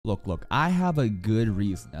Look, I have a good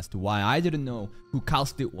reason as to why I didn't know who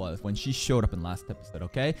Kalstit was when she showed up in last episode,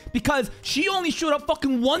 okay? Because she only showed up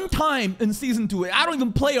fucking one time in season 2. I don't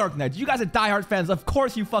even play Arknights. You guys are diehard fans. Of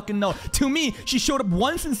course you fucking know. To me, she showed up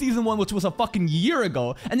once in season 1, which was a fucking year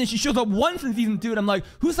ago. And then she shows up once in season 2, and I'm like,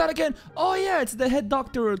 who's that again? Oh yeah, it's the head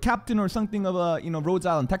doctor or captain or something of, Rhodes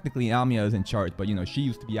Island. Technically, Amiya is in charge, but, she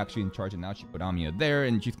used to be actually in charge, and now she put Amiya there,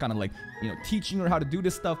 and she's kind of like, teaching her how to do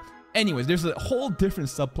this stuff. Anyways, there's a whole different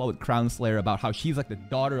subplot with Crown Slayer about how she's like the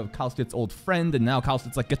daughter of Kalstit's old friend, and now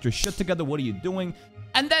Kalstit's like, get your shit together, what are you doing?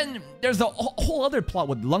 And then there's a whole other plot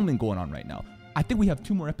with Lungmin going on right now. I think we have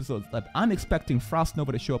 2 more episodes left. I'm expecting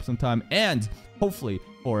FROSTNOVA to show up sometime, and hopefully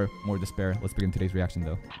for more despair. Let's begin today's reaction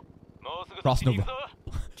though. FROSTNOVA.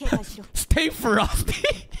 Stay frosty.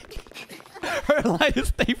 Her line is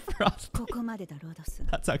stay frosty.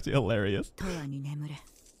 That's actually hilarious.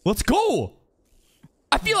 Let's go!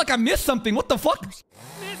 I feel like I missed something. What the fuck?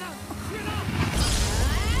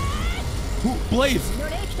 Ooh, Blaze.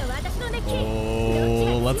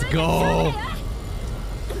 Oh, let's go.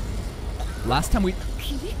 Last time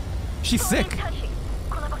she's sick.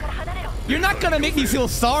 You're not gonna make me feel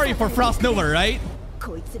sorry for FROSTNOVA, right?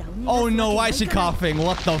 Oh no, why is she coughing?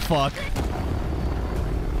 What the fuck?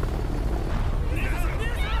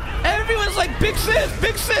 Everyone's like, big sis.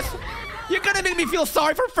 You're gonna make me feel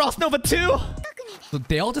sorry for FROSTNOVA too? So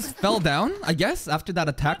they all just fell down, I guess, after that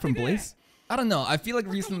attack from Blaze? I don't know. I feel like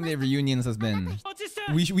recently reunions has been...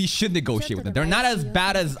 We should negotiate with them. They're not as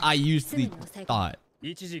bad as I usually thought.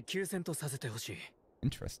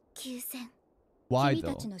 Interesting. Why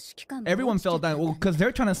though? Everyone fell down. Well, because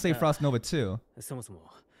they're trying to save FROSTNOVA too.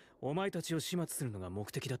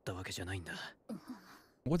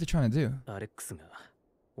 What are they trying to do?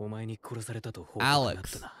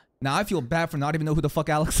 Alex. Now I feel bad for not even know who the fuck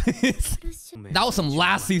Alex is. That was some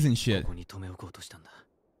last season shit.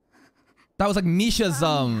 That was like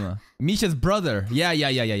Misha's brother. Yeah.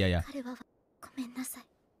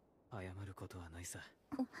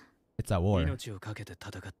 It's at war. Yeah,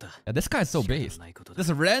 this guy's so based.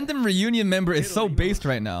 This random reunion member is so based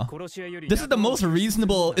right now. This is the most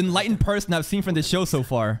reasonable, enlightened person I've seen from this show so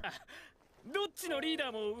far.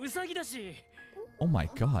 Oh my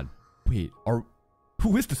god. Wait,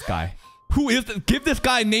 who is this guy? Who is this? Give this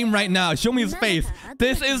guy a name right now. Show me his face.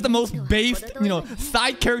 This is the most based,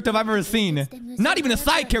 side character I've ever seen. Not even a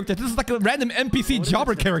side character. This is like a random NPC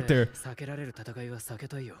jobber character.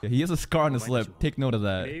 Yeah, he has a scar on his lip. Take note of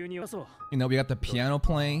that. We got the piano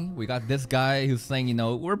playing. We got this guy who's saying,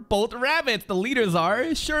 we're both rabbits. The leaders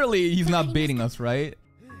are. Surely he's not baiting us, right?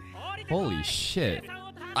 Holy shit.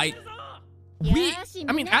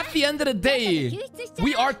 I mean, at the end of the day,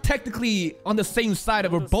 we are technically on the same side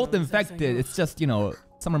of we're both infected. It's just,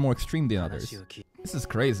 some are more extreme than others. This is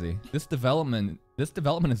crazy. This development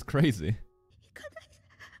is crazy.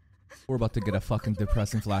 We're about to get a fucking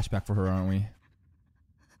depressing flashback for her, aren't we?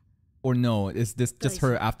 Or no, is this just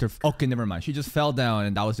her after? Okay, never mind. She just fell down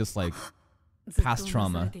and that was just like past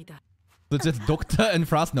trauma. So it's just Dokta and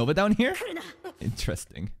FROSTNOVA down here?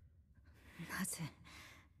 Interesting.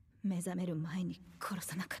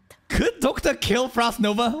 Could Dokta kill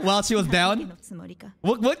FROSTNOVA while she was down?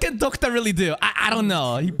 What can Dokta really do? I don't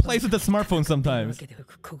know. He plays with the smartphone sometimes.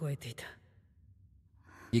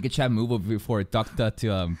 You could chat move over before Dokta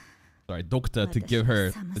to give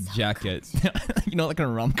her the jacket. Like a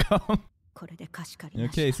rom-com.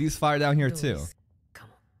 Okay, ceasefire down here too.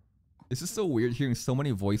 This is so weird hearing so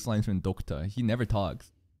many voice lines from Dokta. He never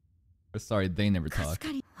talks. Or sorry, they never talk.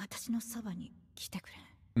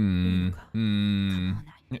 No,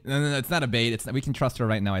 it's not a bait. We can trust her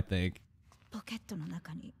right now, I think. I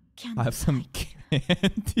have some candy.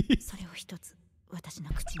 What? I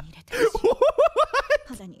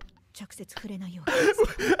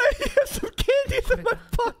have some candies in my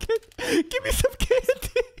pocket. Give me some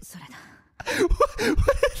candy.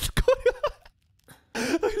 What is going on?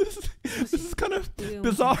 This is kind of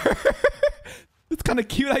bizarre. It's kind of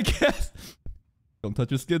cute, I guess. Don't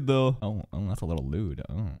touch your skin though. Oh, that's a little lewd.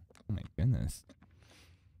 Oh my goodness.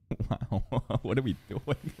 Wow, what are we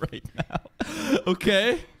doing right now?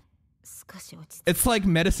 Okay. It's like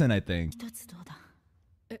medicine, I think.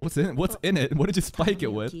 What's in it? What did you spike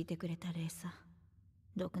it with?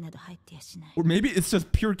 Or maybe it's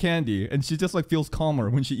just pure candy and she just like feels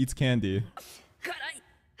calmer when she eats candy.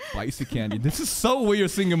 Spicy candy. This is so weird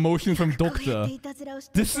seeing emotion from Dokta.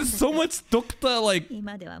 This is so much Dokta like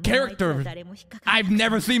character I've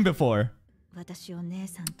never seen before.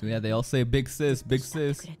 Yeah, they all say big sis, big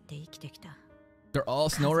sis. They're all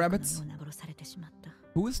snow rabbits?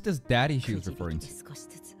 Who is this daddy she was referring to?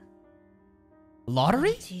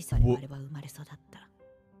 Lottery?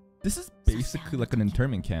 This is basically like an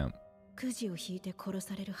internment camp.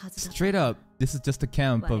 Straight up, this is just a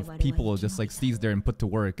camp of people just like seized there and put to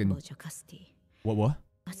work and... What?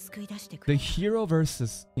 The hero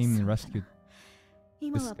versus came and rescued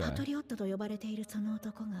this guy.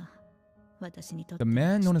 The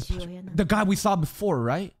man known as... The guy we saw before,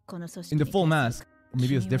 right? In the full mask. Or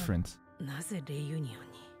maybe it's different.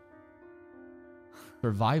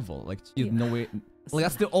 Survival. Like, she has no way... Like,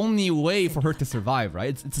 that's the only way for her to survive, right?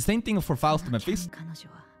 It's the same thing for Faust and Mephisto.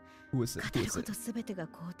 Who is it?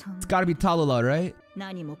 It's gotta be Talula, right?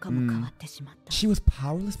 She was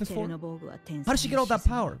powerless before? How did she get all that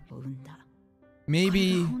power?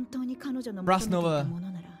 Maybe... FROSTNOVA...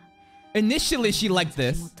 Initially, she liked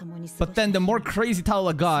this. But then the more crazy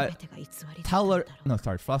Talula got...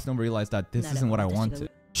 FROSTNOVA realized that this isn't what I wanted.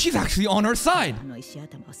 She's actually on her side!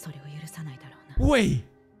 Wait!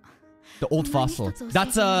 The old fossil.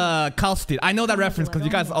 That's Kalstit. I know that reference because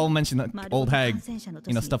you guys all mentioned old hag.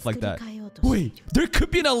 You know, stuff like that. Wait, there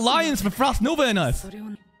could be an alliance with FROSTNOVA and us!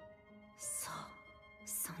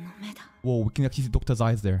 Whoa, we can actually see Dokta's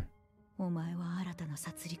eyes there.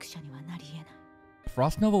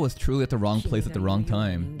 FROSTNOVA was truly at the wrong place at the wrong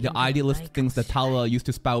time. The idealistic things that Talula used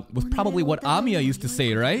to spout was probably what Amiya used to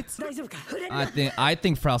say, right? I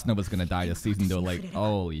think FROSTNOVA's gonna die this season though, like,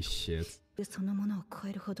 holy shit. I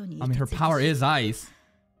mean, her power is ice.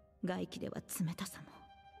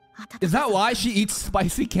 Is that why she eats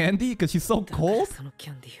spicy candy? Because she's so cold?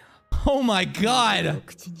 Oh my god!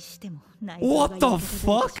 What the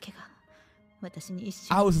fuck?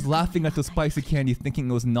 I was laughing at the spicy candy thinking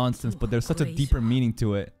it was nonsense, but there's such a deeper meaning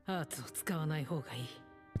to it.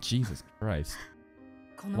 Jesus Christ.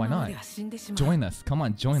 Why not? Join us. Come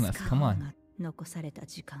on, join us. Come on.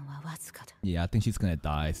 Yeah, I think she's gonna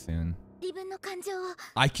die soon.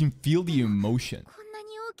 I can feel the emotion.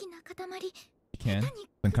 You can?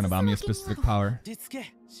 Some kind of Amiya specific power.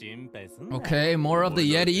 Okay, more of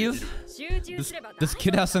the Yetis. This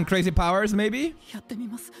kid has some crazy powers, maybe?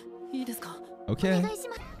 Okay.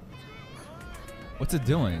 What's it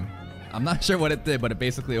doing? I'm not sure what it did, but it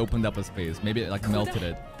basically opened up a space. Maybe it like melted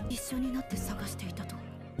it.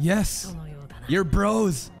 Yes! You're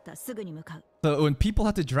bros! So when people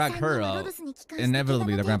have to drag her out,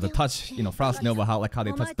 inevitably they're gonna have to touch, you know, FROSTNOVA, how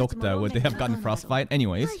they touched Dokta. Would they have gotten frostbite?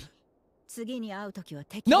 Anyways.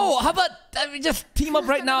 No! How about we just team up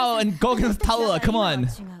right now and go against Talula? Come on!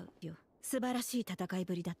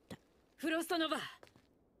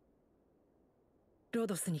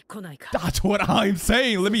 That's what I'm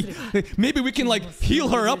saying! Maybe we can like heal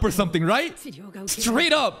her up or something, right?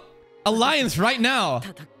 Straight up! Alliance right now!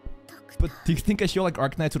 But do you think a show like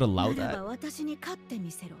Arknights would allow that?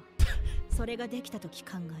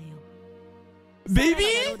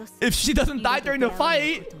 Maybe? If she doesn't die during the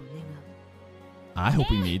fight? I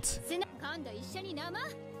hope we meet.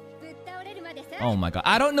 Oh my god.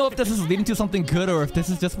 I don't know if this is leading to something good or if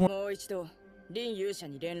this is just more...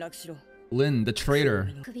 Lin, the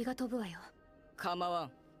traitor.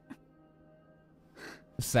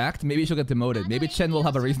 Sacked? Maybe she'll get demoted. Maybe Chen will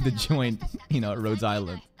have a reason to join, you know, Rhodes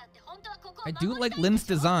Island. I do like Lin's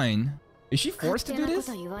design. Is she forced to do this?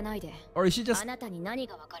 Or is she just... I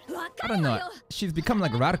don't know. She's become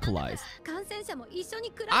like radicalized.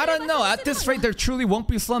 I don't know. At this rate, there truly won't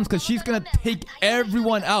be slums because she's gonna take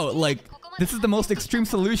everyone out. Like, this is the most extreme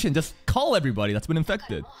solution. Just call everybody that's been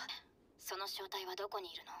infected.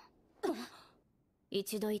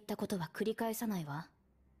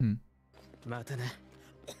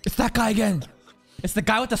 It's that guy again! It's the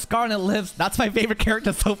guy with the scar and it lives. That's my favorite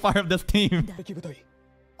character so far of this team.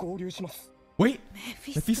 Wait,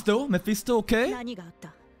 Mephisto? Mephisto okay?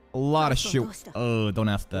 A lot of shit. Oh, don't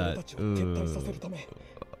ask that.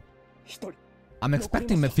 I'm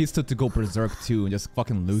expecting Mephisto to go berserk too and just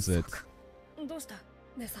fucking lose it.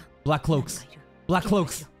 Black cloaks. Black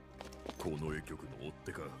cloaks.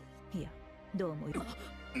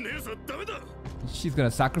 She's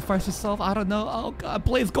gonna sacrifice herself? I don't know. Oh god,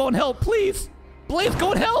 Blaze, go and help, please! Blaze,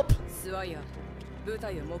 go and help!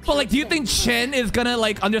 But like, do you think Chen is gonna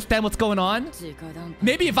like understand what's going on?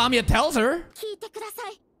 Maybe if Amiya tells her.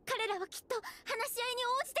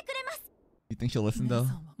 You think she'll listen though?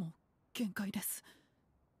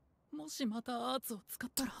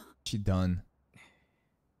 She done.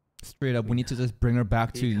 Straight up, we need to just bring her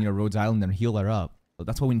back to, you know, Rhodes Island and heal her up. So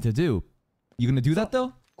that's what we need to do. You gonna do that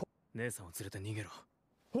though?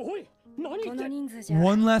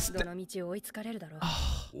 One last... Bro.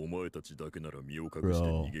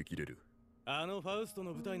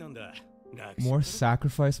 More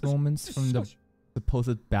sacrifice moments from the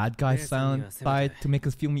supposed bad guy sound bite to make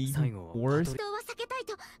us feel even worse.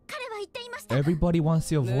 Everybody wants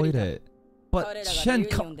to avoid it. But Shen,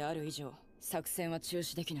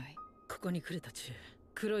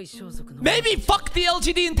 maybe fuck the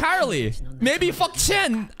LGD entirely. Maybe fuck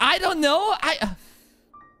Shen. I don't know.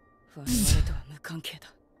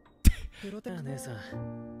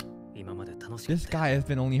 This guy has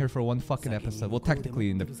been only here for one fucking episode. Well, technically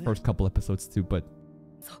in the first couple episodes too, but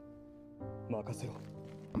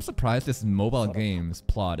I'm surprised this mobile game's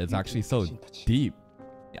plot is actually so deep.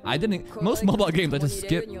 I didn't. Most mobile games I just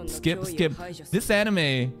skip. This anime,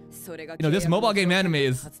 you know, this mobile game anime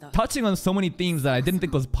is touching on so many themes that I didn't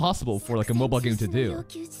think was possible for like a mobile game to do.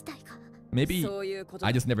 Maybe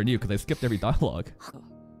I just never knew because I skipped every dialogue.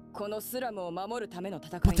 But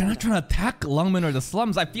they're not trying to attack Lungmen or the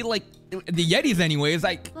slums. I feel like the Yetis anyways,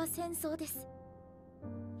 like...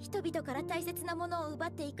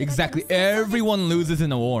 Exactly, everyone loses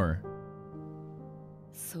in a war.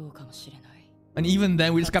 And even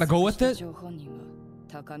then, we just gotta go with it?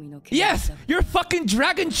 Yes! You're fucking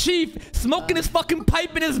Dragon Chief! Smoking his fucking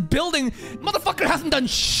pipe in his building! Motherfucker hasn't done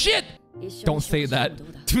shit! Don't say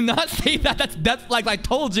that. Do not say that. That's like I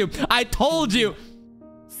told you. I told you!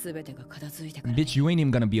 Bitch, you ain't even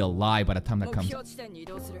gonna be alive by the time that comes.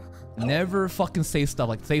 Never fucking say stuff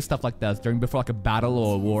like that before like a battle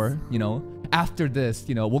or a war, you know? After this,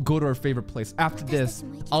 you know, we'll go to our favorite place. After this,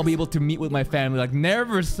 I'll be able to meet with my family. Like,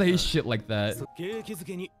 never say shit like that.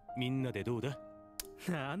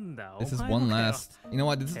 This is one last... You know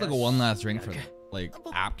what? This is like a one last drink for them. Like,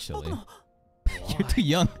 actually. You're too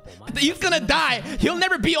young. He's gonna die! He'll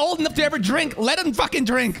never be old enough to ever drink! Let him fucking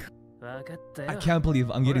drink! I can't believe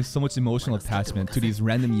I'm getting so much emotional attachment to these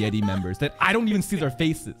random Yeti members that I don't even see their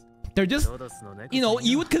faces. They're just, you know,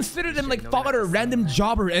 you would consider them like fodder, random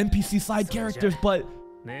job or NPC side characters, but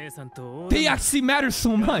they actually matter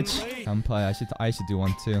so much. Senpai, I should do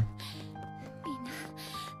one too.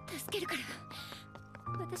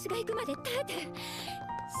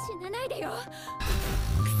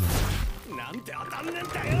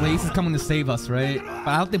 Blaze is coming to save us, right? But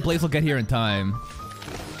I don't think Blaze will get here in time.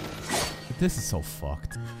 This is so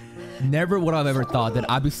fucked. Never would I've ever thought that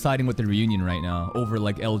I'd be siding with the reunion right now over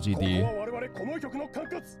like LGD.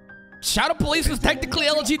 Shadow Police was technically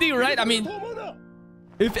LGD, right? I mean,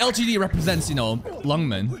 if LGD represents, you know,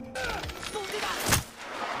 Lungmen.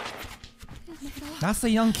 That's a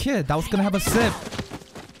young kid that was gonna have a sip.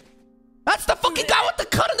 That's the fucking guy with the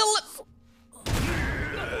cut in the lip.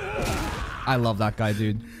 I love that guy,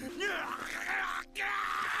 dude.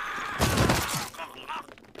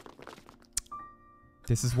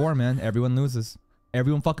 This is war, man. Everyone loses.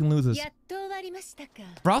 Everyone fucking loses.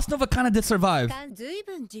 FROSTNOVA kind of did survive.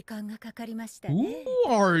 Who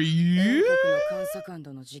are you?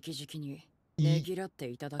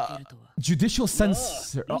 Judicial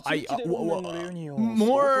censor.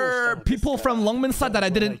 More people from Lungmen's side that I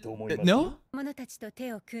didn't know?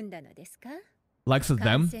 Likes of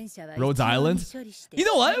them? Rhodes Island? You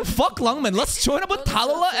know what? Fuck Lungmen. Let's join up with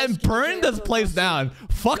Talala and burn this place down.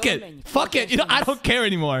 Fuck it. Fuck it. You know, I don't care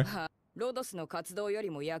anymore.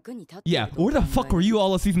 Yeah, where the fuck were you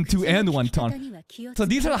all of season 2 and 1, Ton? So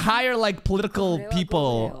these are the higher, like, political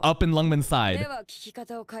people up in Lungmen's side.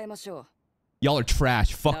 Y'all are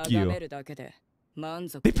trash. Fuck you.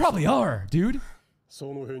 They probably are, dude.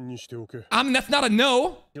 I mean, that's not a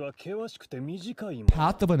no.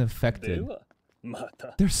 Path of an infected.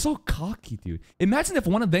 They're so cocky, dude. Imagine if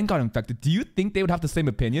one of them got infected. Do you think they would have the same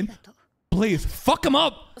opinion? Please, fuck them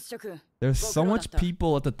up! There's so much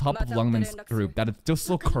people at the top of Lungmen's group that it's just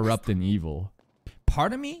so corrupt and evil.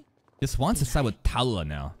 Part of me just wants to side with Talala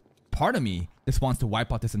now. Part of me just wants to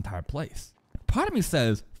wipe out this entire place. Part of me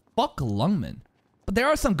says, fuck Lungmen. But there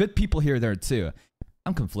are some good people here there too.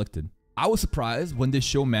 I'm conflicted. I was surprised when this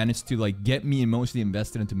show managed to like get me emotionally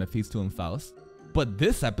invested into Mephisto and Faust. But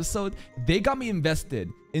this episode, they got me invested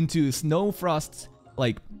into Snowfrost's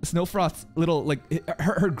little like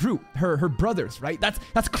her group, her brothers, right?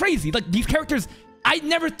 That's crazy. Like these characters, I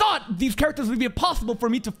never thought these characters would be possible for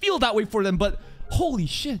me to feel that way for them, but holy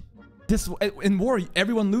shit. This in war,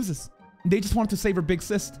 everyone loses. They just wanted to save her big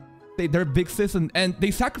sis. They're big sis and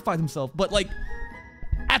they sacrifice themselves. But like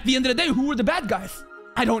at the end of the day, who were the bad guys?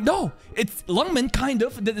 I don't know. It's Lungmen, kind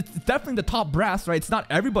of. It's definitely the top brass, right? It's not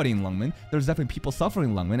everybody in Lungmen. There's definitely people suffering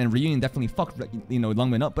in Lungmen, and Reunion definitely fucked, you know,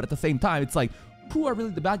 Lungmen up. But at the same time, it's like, who are really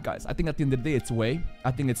the bad guys? I think at the end of the day, it's Wei.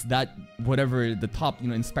 I think it's that whatever the top, you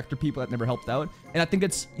know, inspector people that never helped out, and I think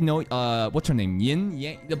it's, you know, what's her name? Yin,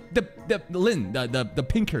 Yang, the Lin, the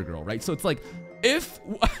pink hair girl, right? So it's like,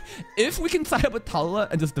 if we can side up with Talala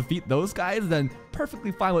and just defeat those guys, then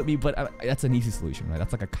perfectly fine with me. But that's an easy solution, right?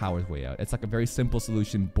 That's like a coward's way out. It's like a very simple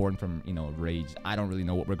solution born from, you know, rage. I don't really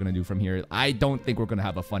know what we're gonna do from here. I don't think we're gonna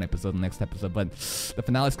have a fun episode in the next episode, but the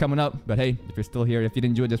finale's coming up. But hey, if you're still here, if you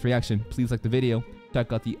enjoyed this reaction, please like the video.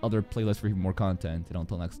 Check out the other playlist for even more content. And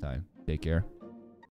until next time, take care.